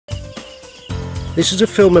This is a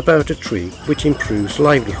film about a tree which improves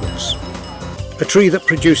livelihoods. A tree that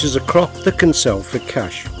produces a crop that can sell for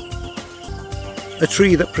cash. A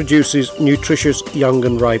tree that produces nutritious young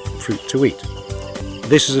and ripe fruit to eat.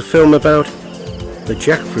 This is a film about the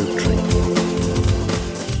jackfruit tree.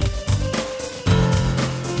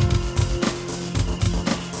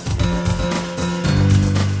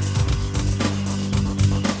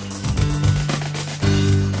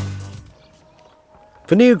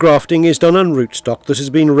 Veneer grafting is done on rootstock that has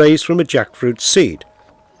been raised from a jackfruit seed.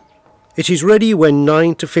 It is ready when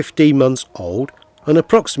 9 to 15 months old and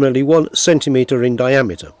approximately 1 centimetre in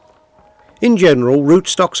diameter. In general,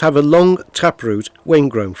 rootstocks have a long taproot when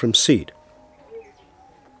grown from seed.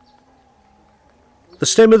 The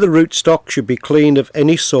stem of the rootstock should be cleaned of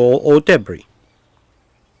any soil or debris.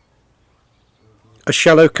 A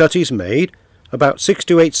shallow cut is made, about 6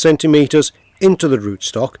 to 8 centimetres into the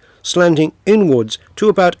rootstock, slanting inwards to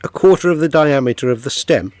about 1/4 of the diameter of the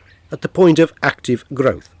stem at the point of active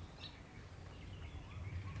growth.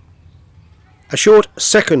 A short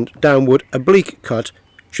second downward oblique cut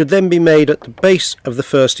should then be made at the base of the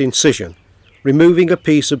first incision, removing a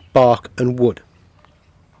piece of bark and wood.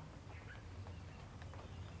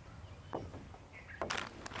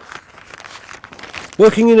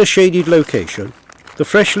 Working in a shaded location, the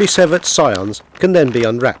freshly severed scions can then be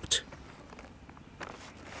unwrapped.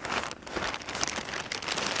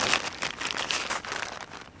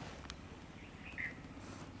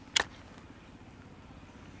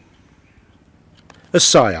 A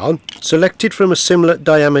scion, selected from a similar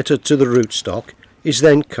diameter to the rootstock, is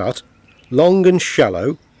then cut, long and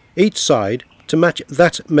shallow, each side to match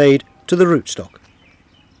that made to the rootstock.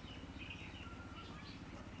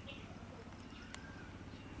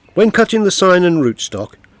 When cutting the scion and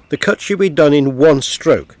rootstock, the cut should be done in one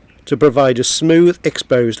stroke to provide a smooth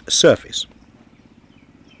exposed surface.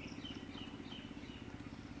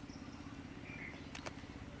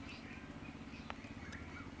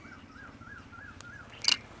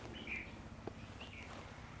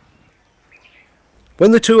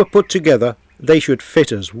 When the two are put together, they should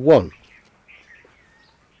fit as one.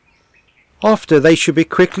 After, they should be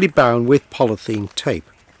quickly bound with polythene tape,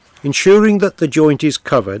 ensuring that the joint is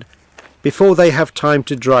covered before they have time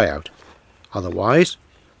to dry out. Otherwise,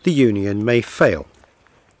 the union may fail.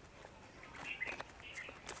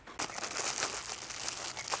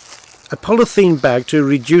 A polythene bag to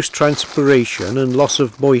reduce transpiration and loss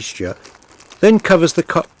of moisture then covers the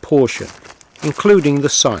cut portion, including the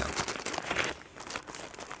scion.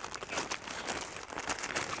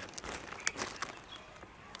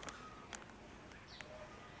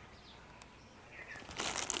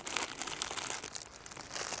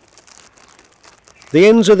 The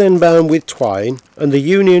ends are then bound with twine and the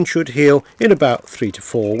union should heal in about 3 to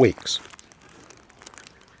 4 weeks.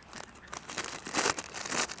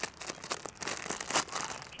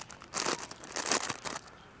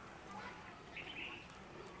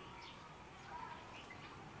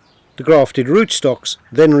 The grafted rootstocks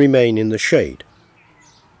then remain in the shade.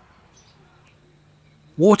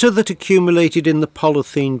 Water that accumulated in the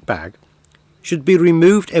polythene bag should be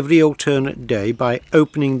removed every alternate day by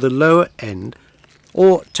opening the lower end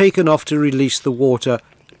or taken off to release the water,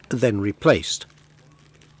 then replaced.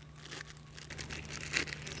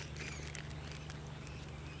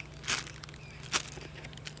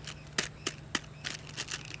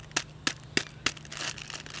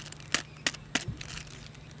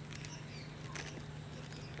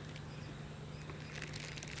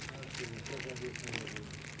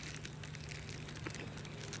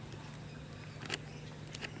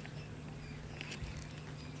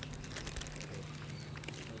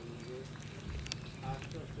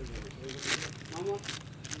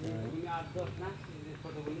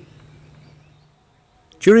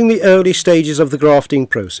 During the early stages of the grafting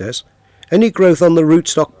process, any growth on the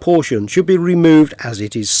rootstock portion should be removed as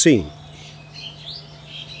it is seen.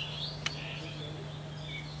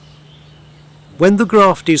 When the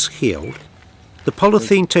graft is healed, the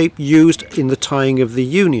polythene tape used in the tying of the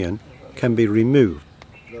union can be removed.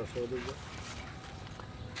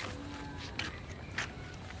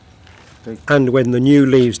 And when the new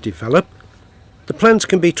leaves develop, the plants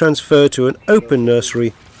can be transferred to an open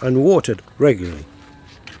nursery and watered regularly.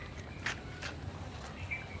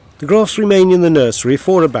 The grafts remain in the nursery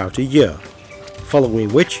for about a year,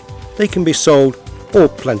 following which they can be sold or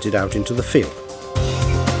planted out into the field.